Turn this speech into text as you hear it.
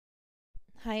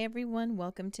Hi, everyone.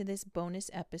 Welcome to this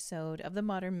bonus episode of the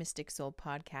Modern Mystic Soul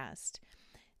podcast.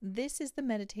 This is the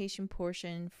meditation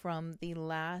portion from the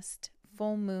last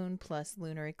full moon plus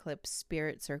lunar eclipse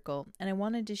spirit circle, and I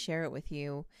wanted to share it with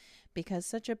you because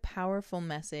such a powerful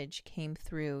message came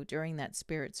through during that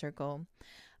spirit circle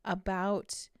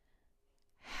about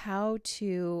how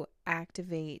to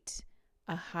activate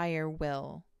a higher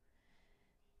will.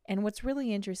 And what's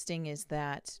really interesting is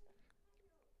that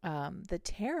the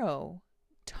tarot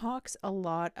talks a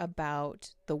lot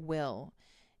about the will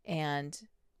and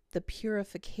the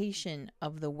purification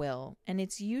of the will, and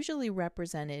it's usually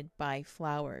represented by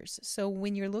flowers. So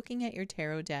when you're looking at your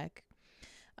tarot deck,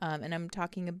 and I'm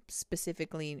talking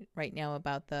specifically right now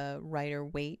about the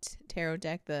Rider-Waite tarot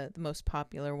deck, the most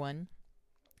popular one,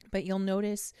 but you'll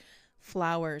notice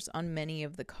flowers on many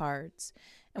of the cards.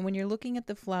 And when you're looking at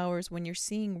the flowers, when you're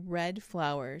seeing red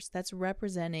flowers, that's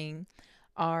representing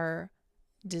our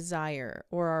desire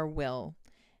or our will.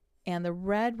 And the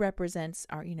red represents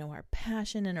our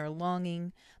passion and our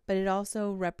longing, but it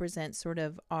also represents sort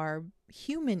of our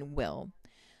human will.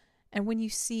 And when you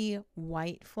see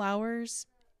white flowers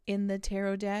in the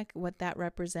tarot deck, what that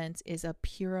represents is a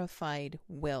purified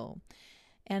will.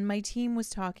 And my team was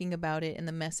talking about it in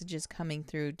the messages coming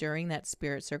through during that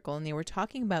spirit circle, and they were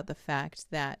talking about the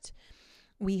fact that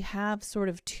we have sort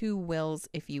of two wills,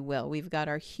 if you will. We've got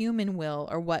our human will,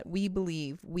 or what we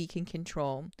believe we can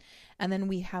control. And then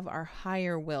we have our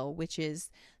higher will, which is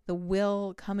the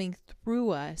will coming through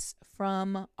us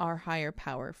from our higher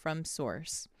power, from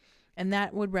source. And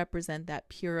that would represent that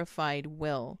purified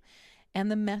will.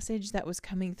 And the message that was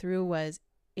coming through was,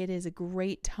 it is a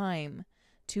great time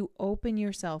to open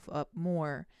yourself up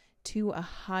more to a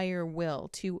higher will,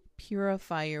 to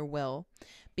purify your will.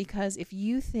 Because if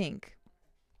you think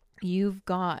you've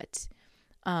got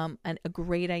a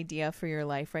great idea for your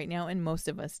life right now, and most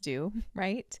of us do,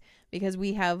 right? Because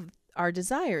we have our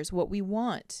desires, what we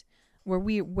want, where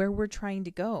we're trying to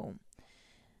go.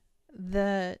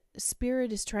 The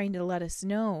spirit is trying to let us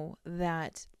know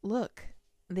that, look,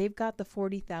 they've got the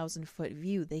 40,000 foot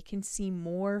view. They can see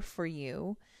more for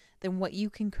you than what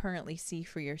you can currently see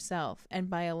for yourself.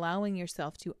 And by allowing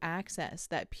yourself to access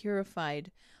that purified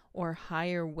or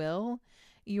higher will,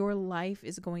 your life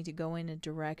is going to go in a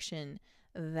direction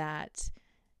that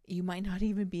you might not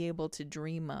even be able to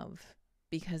dream of,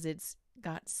 because it's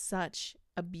got such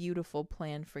a beautiful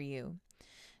plan for you.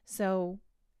 So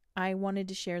I wanted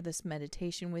to share this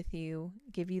meditation with you,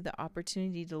 give you the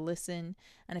opportunity to listen,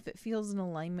 and if it feels in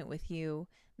alignment with you,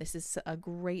 this is a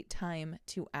great time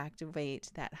to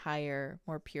activate that higher,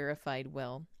 more purified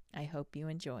will. I hope you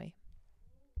enjoy.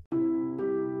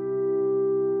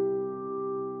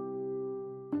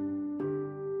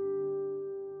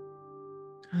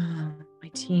 My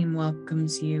team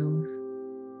welcomes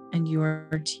you and your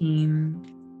team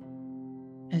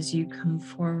as you come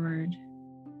forward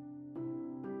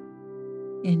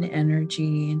in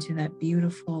energy into that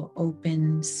beautiful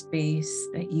open space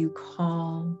that you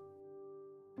call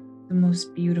the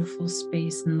most beautiful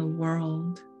space in the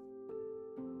world.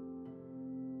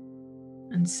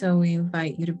 And so we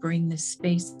invite you to bring this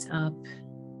space up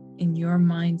in your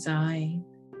mind's eye.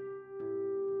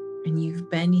 And you've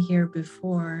been here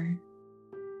before.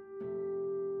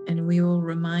 And we will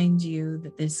remind you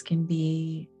that this can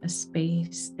be a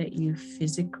space that you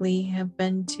physically have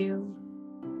been to,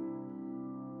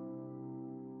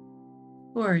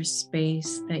 or a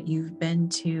space that you've been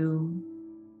to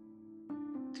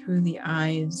through the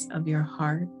eyes of your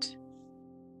heart.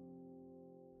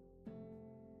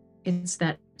 It's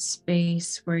that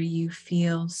space where you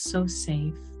feel so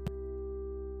safe,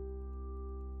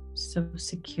 so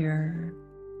secure.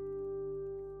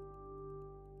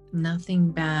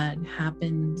 Nothing bad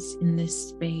happens in this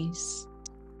space.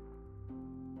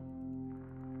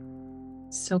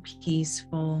 So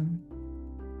peaceful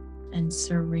and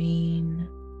serene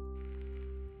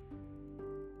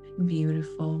and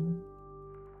beautiful.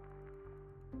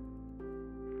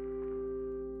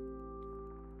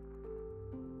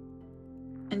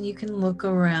 And you can look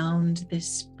around this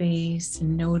space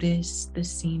and notice the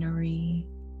scenery.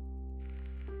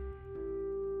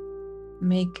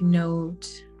 Make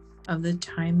note of the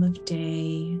time of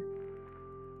day.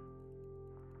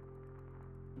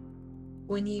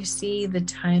 When you see the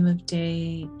time of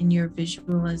day in your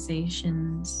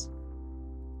visualizations,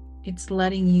 it's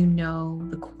letting you know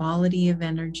the quality of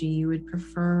energy you would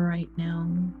prefer right now.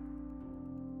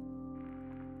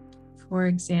 For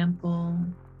example,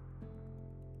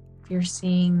 if you're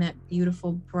seeing that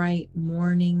beautiful bright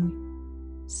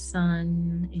morning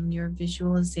sun in your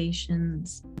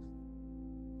visualizations,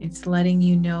 it's letting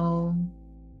you know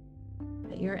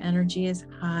that that your energy is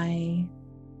high,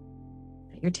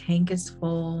 that your tank is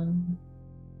full,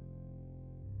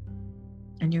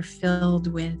 and you're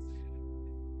filled with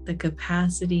the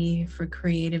capacity for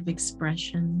creative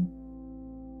expression.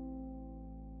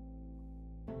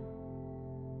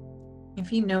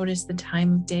 If you notice the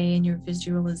time of day in your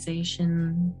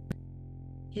visualization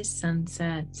is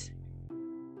sunset,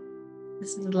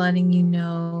 this is letting you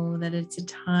know that it's a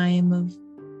time of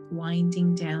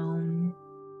winding down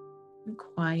and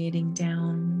quieting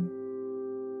down.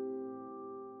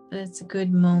 That it's a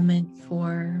good moment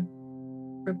for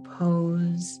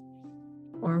repose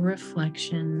or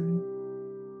reflection.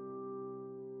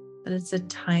 That it's a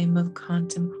time of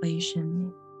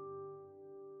contemplation.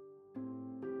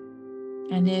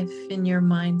 And if in your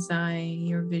mind's eye,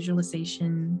 your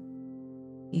visualization,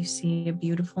 you see a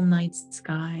beautiful night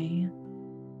sky,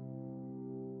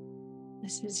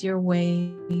 this is your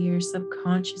way, your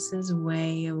subconscious's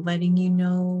way of letting you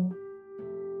know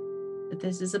that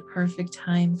this is a perfect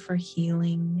time for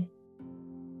healing.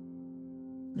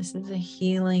 This is a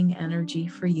healing energy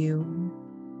for you.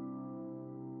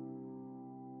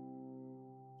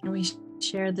 And we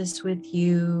share this with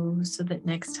you so that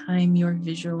next time you're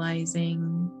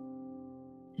visualizing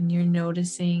and you're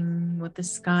noticing what the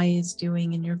sky is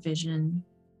doing in your vision,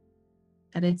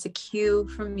 that it's a cue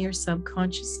from your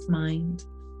subconscious mind,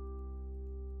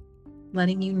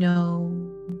 letting you know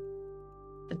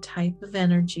the type of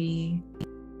energy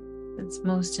that's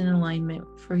most in alignment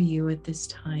for you at this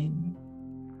time.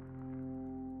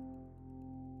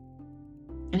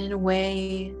 And in a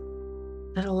way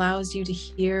that allows you to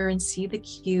hear and see the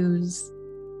cues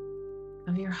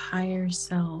of your higher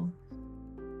self.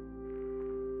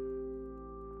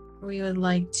 We would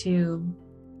like to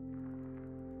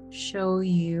show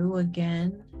you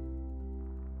again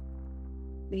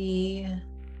the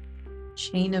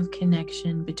chain of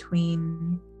connection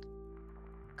between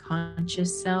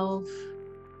conscious self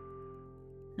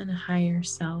and higher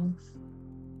self.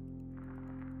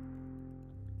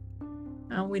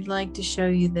 We'd like to show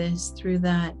you this through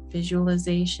that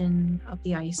visualization of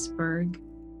the iceberg,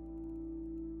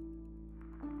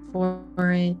 for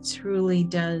it truly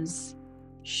does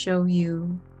show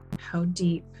you how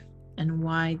deep and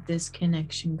wide this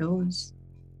connection goes.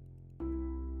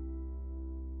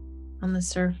 On the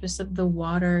surface of the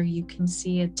water, you can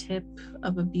see a tip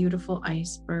of a beautiful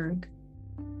iceberg.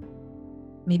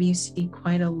 Maybe you see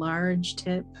quite a large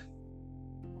tip,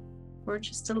 or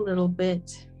just a little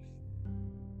bit.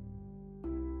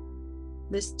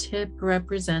 This tip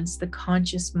represents the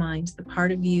conscious mind, the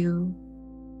part of you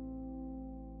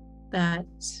that,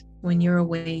 when you're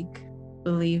awake,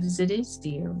 believes it is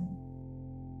you.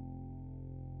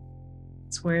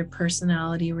 It's where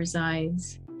personality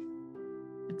resides.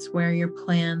 It's where your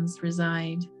plans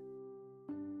reside.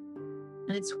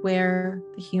 And it's where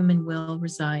the human will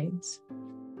resides,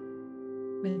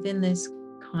 within this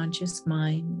conscious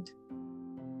mind.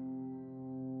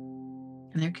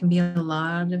 And there can be a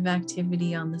lot of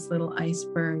activity on this little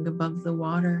iceberg above the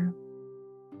water.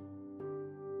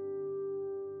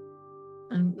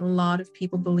 And a lot of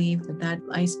people believe that that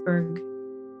iceberg,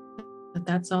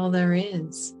 that's all there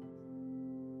is.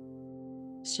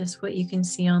 It's just what you can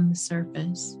see on the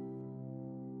surface.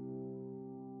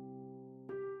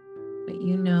 But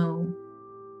you know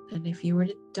that if you were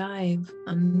to dive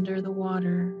under the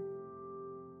water,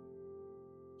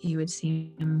 you would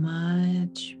see a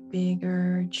much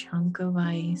bigger chunk of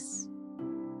ice,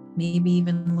 maybe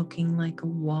even looking like a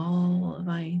wall of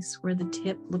ice, where the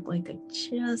tip looked like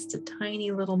just a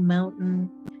tiny little mountain.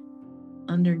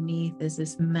 Underneath is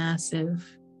this massive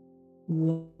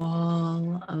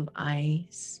wall of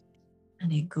ice,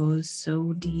 and it goes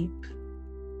so deep.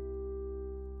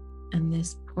 And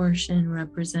this portion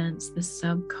represents the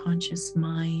subconscious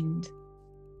mind.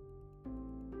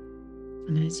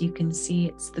 And as you can see,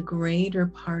 it's the greater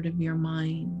part of your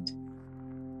mind.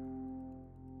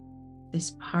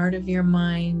 This part of your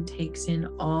mind takes in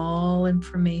all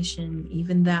information,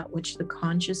 even that which the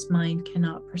conscious mind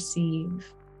cannot perceive.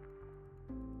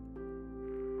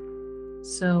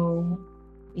 So,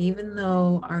 even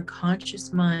though our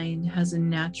conscious mind has a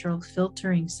natural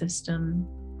filtering system,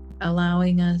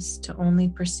 allowing us to only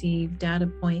perceive data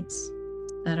points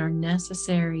that are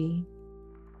necessary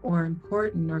or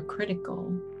important or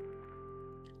critical,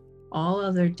 all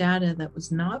other data that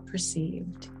was not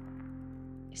perceived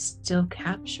is still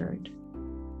captured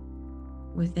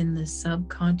within the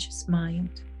subconscious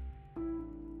mind.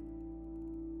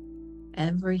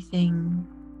 Everything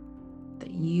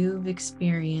that you've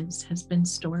experienced has been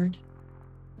stored.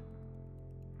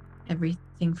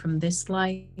 Everything from this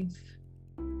life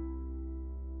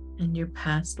and your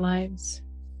past lives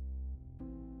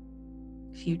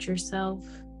future self.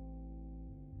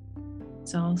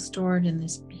 It's all stored in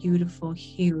this beautiful,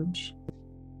 huge,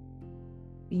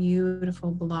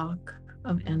 beautiful block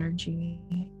of energy.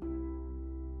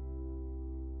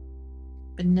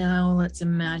 But now let's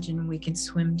imagine we can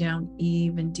swim down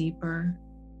even deeper.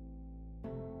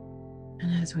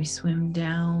 And as we swim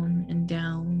down and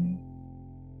down,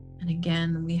 and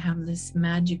again, we have this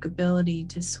magic ability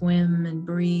to swim and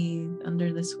breathe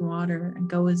under this water and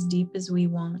go as deep as we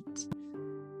want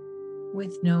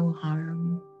with no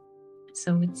harm.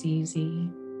 So it's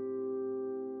easy.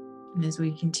 And as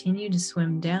we continue to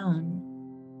swim down,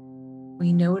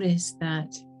 we notice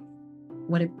that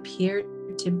what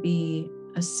appeared to be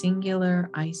a singular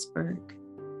iceberg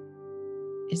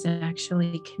is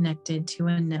actually connected to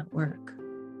a network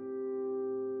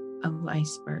of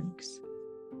icebergs.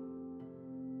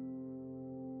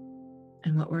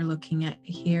 And what we're looking at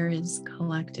here is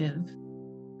collective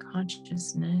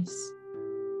consciousness,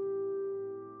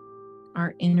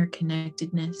 our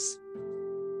interconnectedness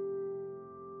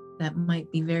that might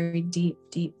be very deep,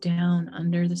 deep down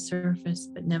under the surface,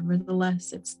 but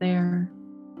nevertheless it's there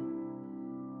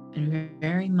and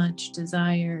very much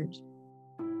desired,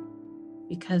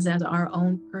 because as our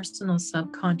own personal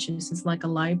subconscious is like a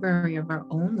library of our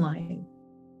own life.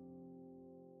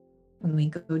 When we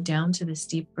go down to this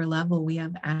deeper level, we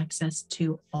have access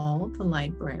to all the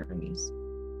libraries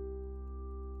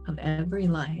of every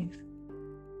life,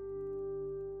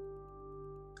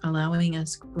 allowing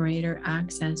us greater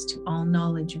access to all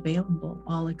knowledge available,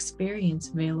 all experience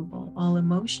available, all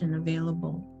emotion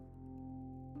available,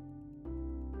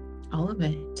 all of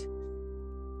it,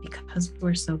 because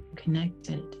we're so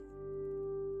connected.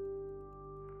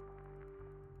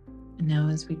 And now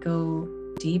as we go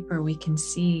deeper, we can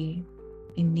see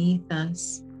beneath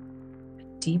us a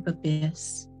deep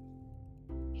abyss.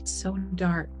 It's so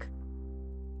dark.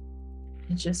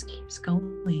 It just keeps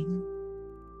going.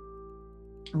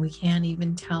 And we can't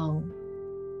even tell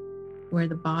where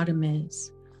the bottom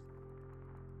is,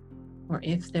 or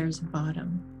if there's a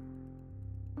bottom.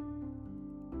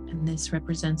 And this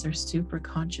represents our super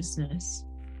consciousness,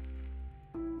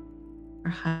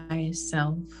 our highest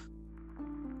self.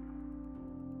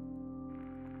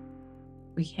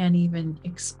 We can't even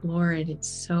explore it. It's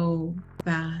so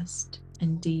vast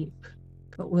and deep.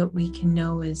 But what we can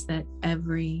know is that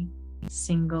every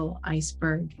single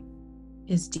iceberg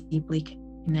is deeply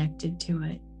connected to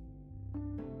it.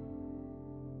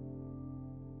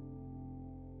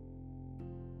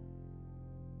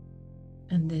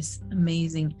 And this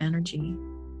amazing energy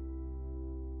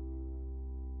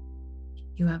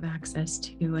you have access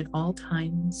to at all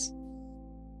times.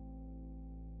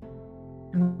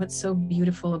 And what's so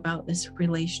beautiful about this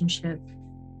relationship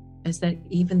is that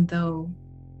even though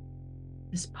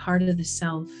this part of the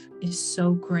self is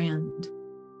so grand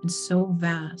and so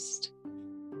vast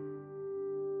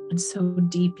and so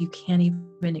deep you can't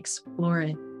even explore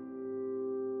it,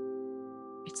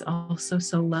 it's also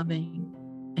so loving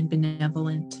and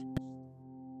benevolent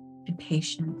and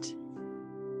patient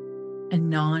and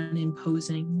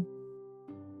non-imposing.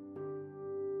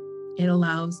 It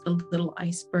allows the little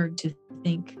iceberg to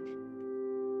think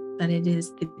that it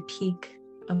is the peak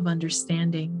of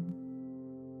understanding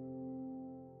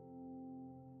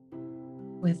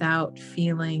without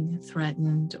feeling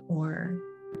threatened or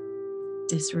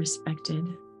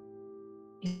disrespected.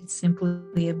 It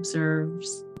simply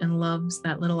observes and loves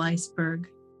that little iceberg.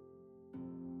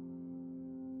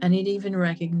 And it even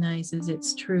recognizes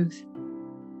its truth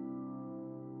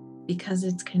because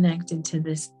it's connected to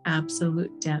this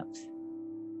absolute depth,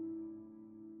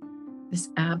 this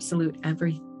absolute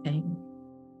everything.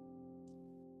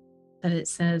 That it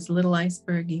says, little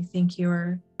iceberg, you think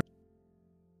you're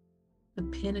the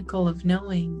pinnacle of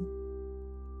knowing,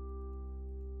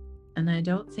 and I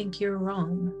don't think you're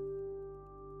wrong,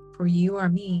 for you are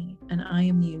me and I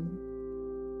am you.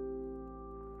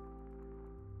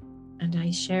 And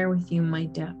I share with you my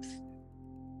depth.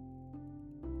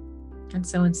 And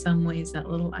so in some ways that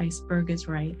little iceberg is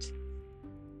right.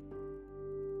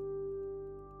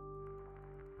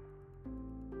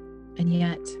 And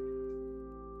yet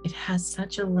it has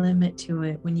such a limit to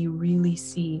it when you really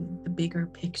see the bigger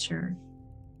picture.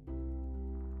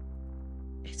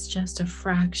 It's just a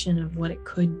fraction of what it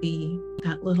could be,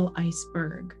 that little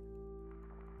iceberg.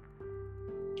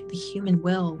 The human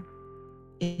will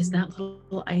is that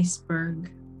little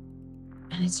iceberg,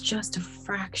 and it's just a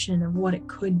fraction of what it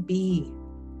could be.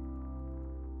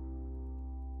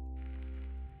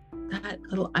 That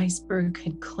little iceberg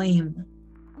could claim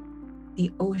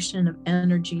the ocean of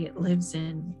energy it lives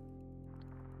in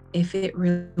if it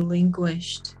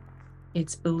relinquished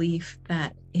its belief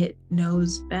that it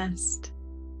knows best.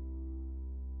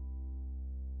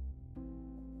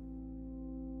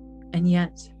 And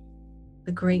yet,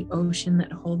 the great ocean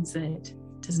that holds it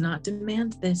does not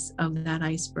demand this of that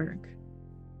iceberg.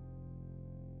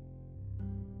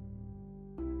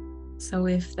 So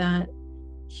if that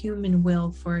human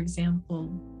will, for example,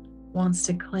 wants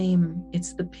to claim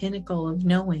it's the pinnacle of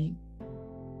knowing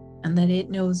and that it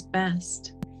knows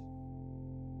best,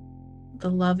 the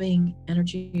loving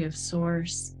energy of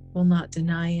Source will not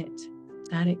deny it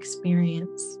that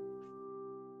experience.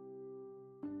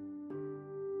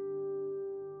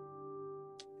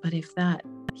 But if that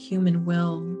human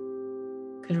will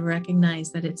could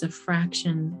recognize that it's a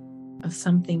fraction of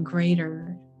something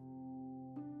greater,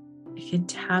 it could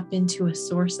tap into a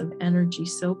source of energy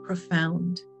so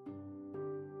profound,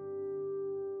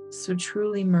 so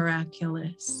truly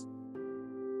miraculous,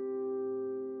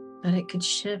 that it could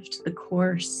shift the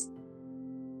course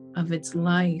of its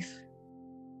life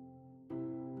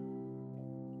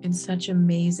in such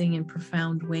amazing and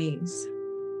profound ways.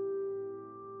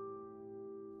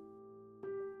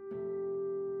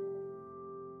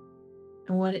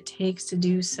 And what it takes to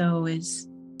do so is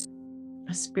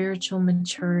a spiritual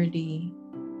maturity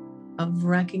of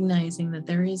recognizing that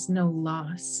there is no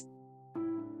loss.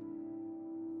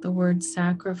 The word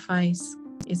sacrifice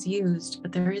is used,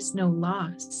 but there is no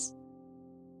loss.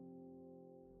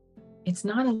 It's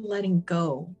not a letting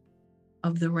go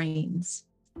of the reins.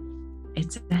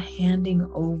 It's a handing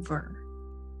over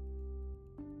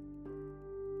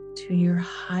to your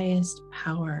highest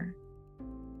power,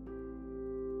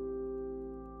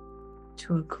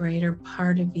 to a greater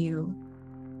part of you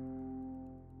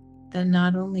that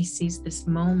not only sees this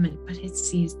moment, but it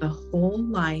sees the whole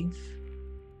life,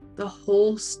 the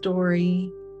whole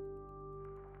story,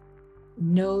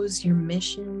 knows your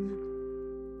mission,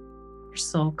 your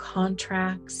soul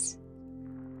contracts.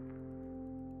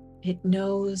 It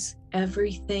knows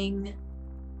everything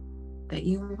that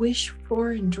you wish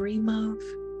for and dream of.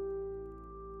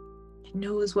 It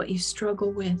knows what you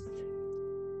struggle with.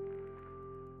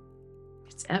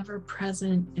 It's ever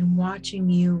present and watching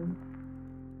you.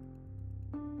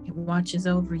 It watches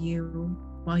over you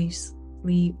while you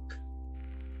sleep.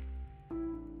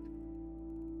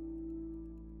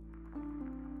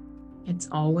 It's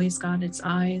always got its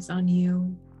eyes on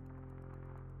you.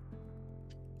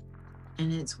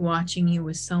 And it's watching you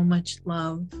with so much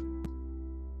love.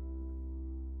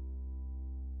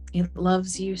 It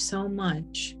loves you so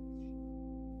much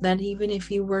that even if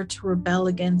you were to rebel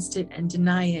against it and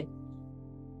deny it,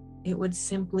 it would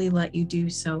simply let you do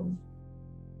so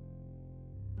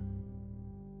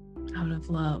out of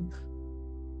love.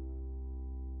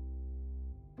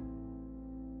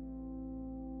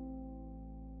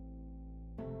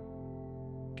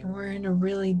 And we're in a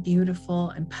really beautiful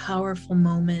and powerful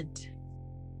moment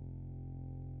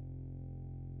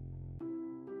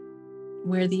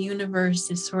where the universe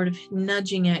is sort of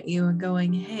nudging at you and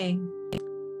going, hey,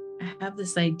 I have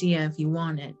this idea if you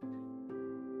want it.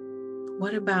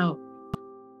 What about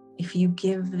if you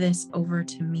give this over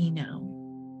to me now?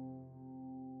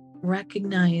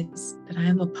 Recognize that I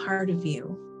am a part of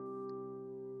you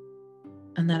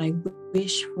and that I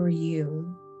wish for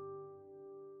you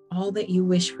all that you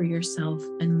wish for yourself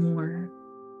and more,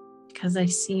 because I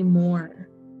see more.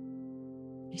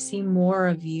 I see more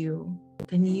of you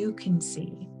than you can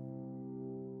see.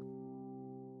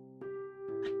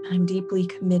 I'm deeply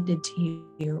committed to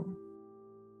you.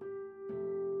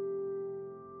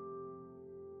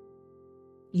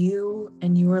 You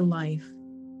and your life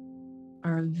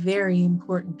are a very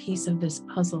important piece of this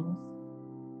puzzle.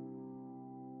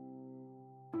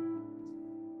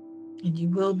 And you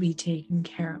will be taken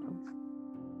care of.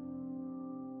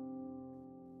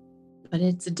 But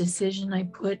it's a decision I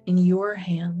put in your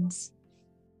hands.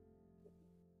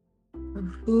 Of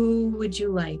who would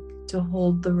you like to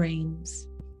hold the reins?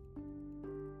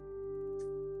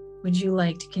 Would you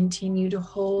like to continue to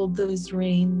hold those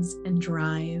reins and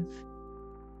drive?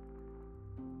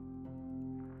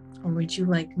 Or would you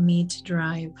like me to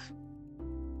drive?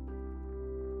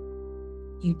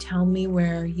 You tell me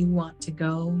where you want to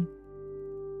go,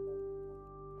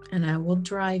 and I will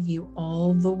drive you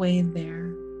all the way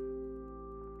there.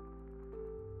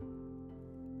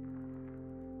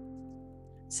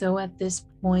 So at this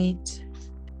point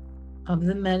of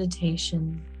the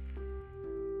meditation,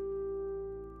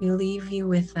 we leave you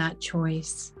with that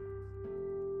choice.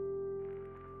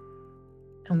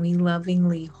 And we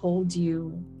lovingly hold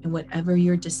you in whatever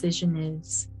your decision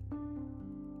is.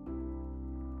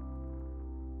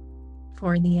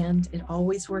 For in the end, it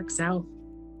always works out.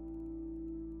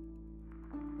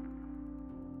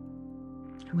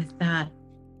 And with that,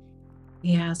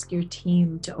 we ask your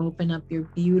team to open up your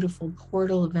beautiful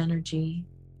portal of energy,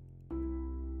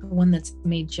 the one that's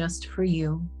made just for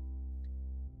you,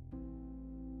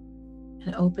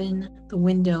 and open the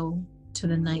window to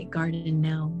the night garden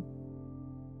now.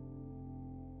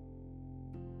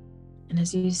 And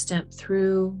as you step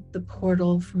through the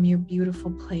portal from your beautiful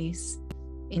place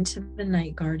into the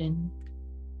night garden,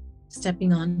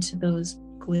 stepping onto those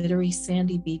glittery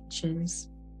sandy beaches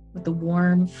with the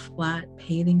warm, flat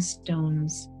paving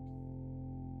stones,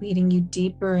 leading you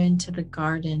deeper into the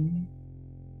garden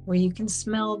where you can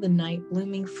smell the night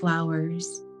blooming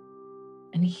flowers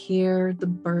and hear the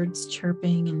birds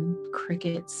chirping and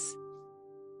crickets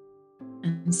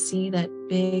and see that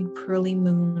big pearly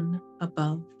moon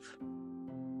above.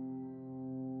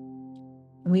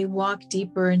 We walk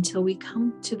deeper until we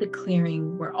come to the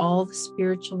clearing where all the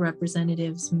spiritual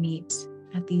representatives meet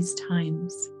at these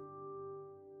times.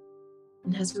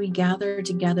 And as we gather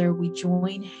together, we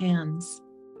join hands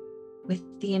with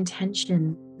the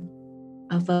intention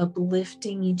of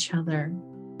uplifting each other,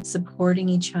 supporting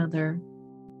each other,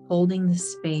 holding the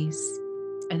space,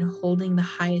 and holding the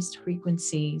highest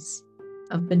frequencies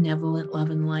of benevolent love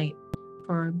and light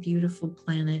for our beautiful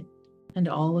planet and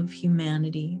all of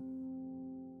humanity.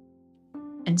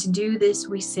 And to do this,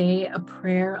 we say a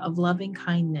prayer of loving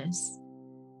kindness.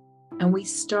 And we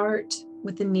start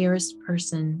with the nearest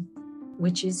person,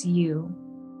 which is you.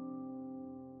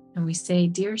 And we say,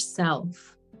 dear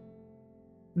self,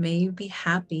 may you be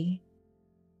happy.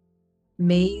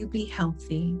 May you be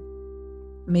healthy.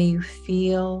 May you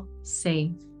feel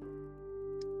safe.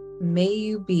 May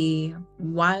you be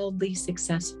wildly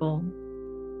successful.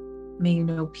 May you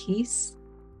know peace.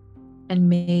 And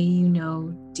may you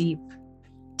know deep,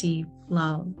 deep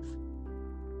love.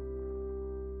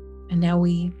 And now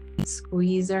we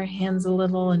squeeze our hands a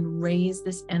little and raise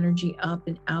this energy up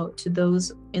and out to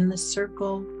those in the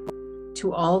circle,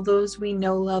 to all those we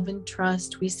know, love, and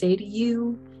trust. We say to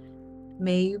you,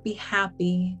 may you be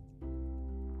happy.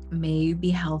 May you be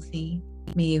healthy.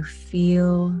 May you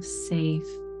feel safe.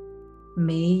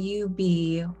 May you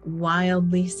be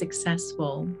wildly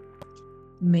successful.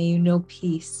 May you know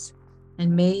peace.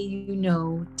 And may you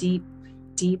know deep,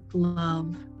 deep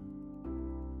love.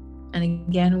 And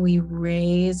again, we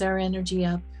raise our energy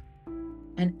up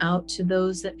and out to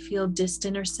those that feel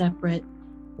distant or separate.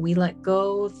 We let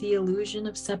go of the illusion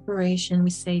of separation.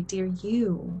 We say, dear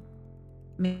you,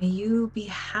 may you be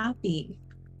happy.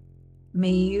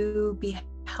 May you be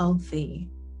healthy.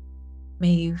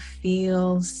 May you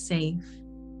feel safe.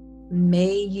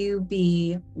 May you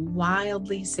be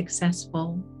wildly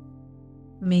successful.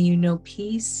 May you know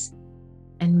peace.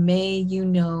 And may you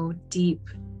know deep,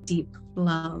 deep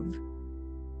love.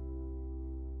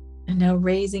 And now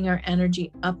raising our energy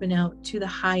up and out to the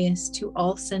highest, to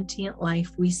all sentient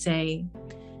life, we say,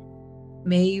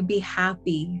 may you be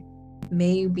happy.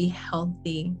 May you be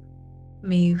healthy.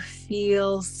 May you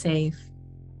feel safe.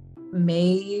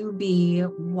 May you be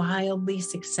wildly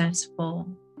successful.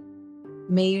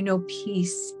 May you know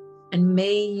peace. And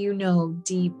may you know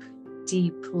deep,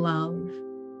 deep love.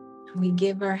 We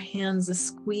give our hands a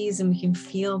squeeze and we can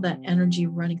feel that energy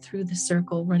running through the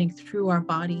circle, running through our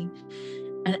body.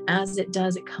 And as it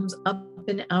does, it comes up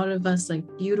and out of us like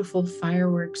beautiful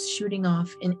fireworks shooting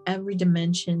off in every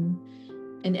dimension,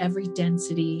 in every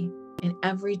density, in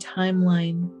every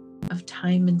timeline of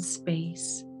time and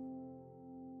space.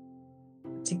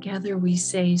 Together we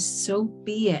say, so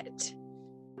be it,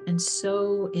 and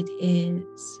so it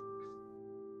is.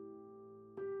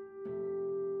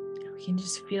 You can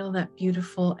just feel that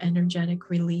beautiful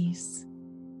energetic release.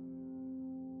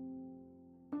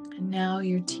 And now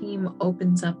your team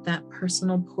opens up that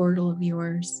personal portal of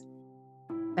yours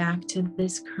back to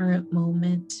this current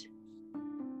moment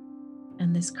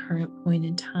and this current point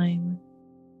in time.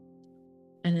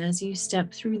 And as you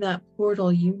step through that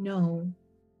portal, you know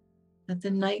that the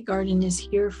night garden is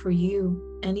here for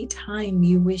you anytime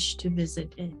you wish to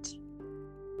visit it.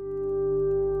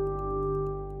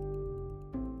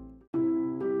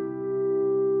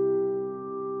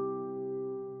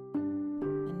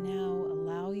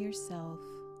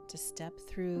 To step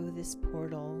through this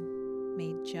portal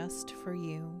made just for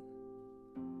you.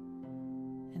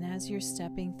 And as you're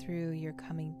stepping through, you're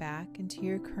coming back into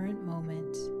your current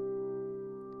moment,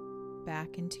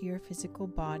 back into your physical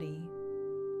body.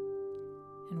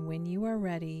 And when you are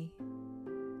ready,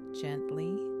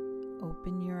 gently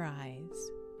open your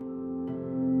eyes.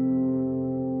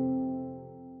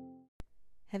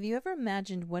 Have you ever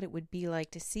imagined what it would be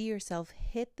like to see yourself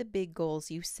hit the big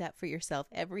goals you set for yourself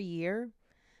every year?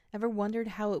 Ever wondered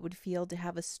how it would feel to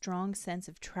have a strong sense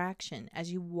of traction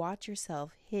as you watch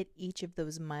yourself hit each of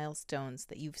those milestones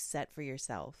that you've set for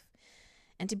yourself?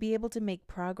 And to be able to make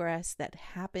progress that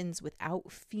happens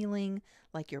without feeling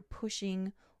like you're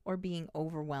pushing or being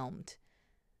overwhelmed.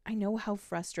 I know how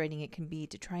frustrating it can be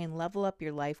to try and level up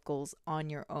your life goals on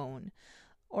your own,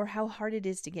 or how hard it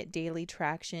is to get daily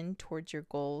traction towards your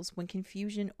goals when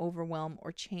confusion, overwhelm,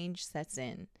 or change sets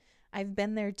in. I've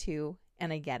been there too,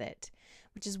 and I get it,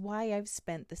 which is why I've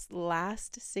spent this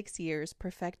last 6 years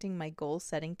perfecting my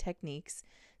goal-setting techniques,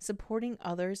 supporting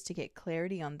others to get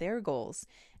clarity on their goals,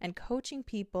 and coaching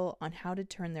people on how to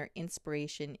turn their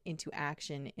inspiration into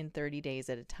action in 30 days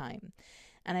at a time.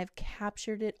 And I've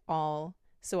captured it all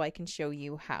so I can show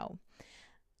you how.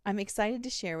 I'm excited to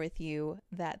share with you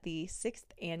that the 6th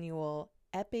annual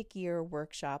Epic Year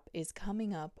Workshop is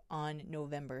coming up on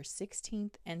November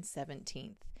 16th and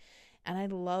 17th. And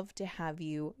I'd love to have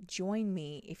you join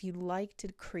me if you'd like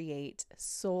to create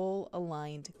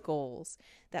soul-aligned goals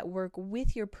that work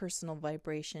with your personal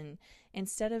vibration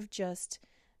instead of just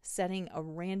setting a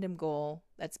random goal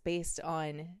that's based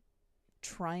on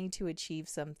trying to achieve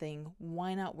something.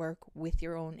 Why not work with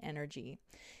your own energy?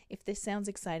 If this sounds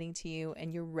exciting to you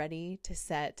and you're ready to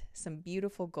set some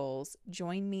beautiful goals,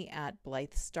 join me at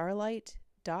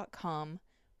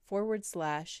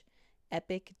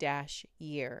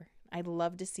blythestarlight.com/epic-year. I'd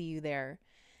love to see you there.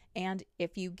 And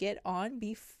if you get on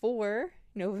before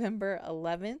November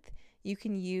 11th, you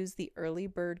can use the early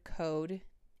bird code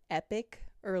EPIC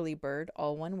early bird,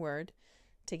 all one word,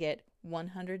 to get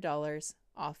 $100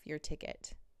 off your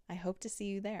ticket. I hope to see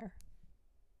you there.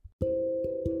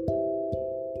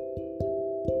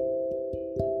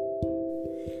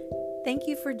 Thank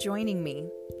you for joining me.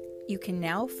 You can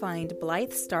now find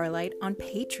Blythe Starlight on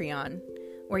Patreon,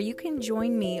 where you can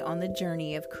join me on the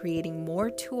journey of creating more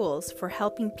tools for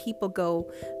helping people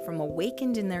go from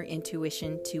awakened in their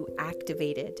intuition to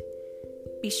activated.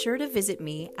 Be sure to visit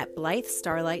me at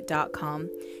blythestarlight.com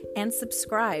and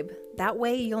subscribe. That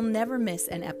way you'll never miss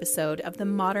an episode of the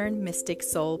Modern Mystic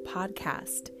Soul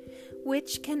podcast,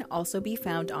 which can also be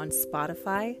found on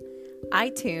Spotify,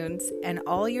 iTunes, and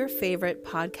all your favorite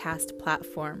podcast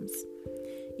platforms.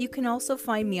 You can also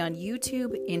find me on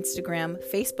YouTube, Instagram,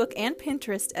 Facebook, and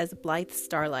Pinterest as Blythe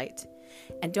Starlight.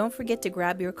 And don't forget to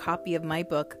grab your copy of my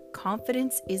book,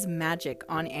 Confidence is Magic,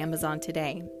 on Amazon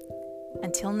today.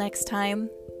 Until next time,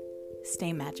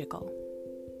 stay magical.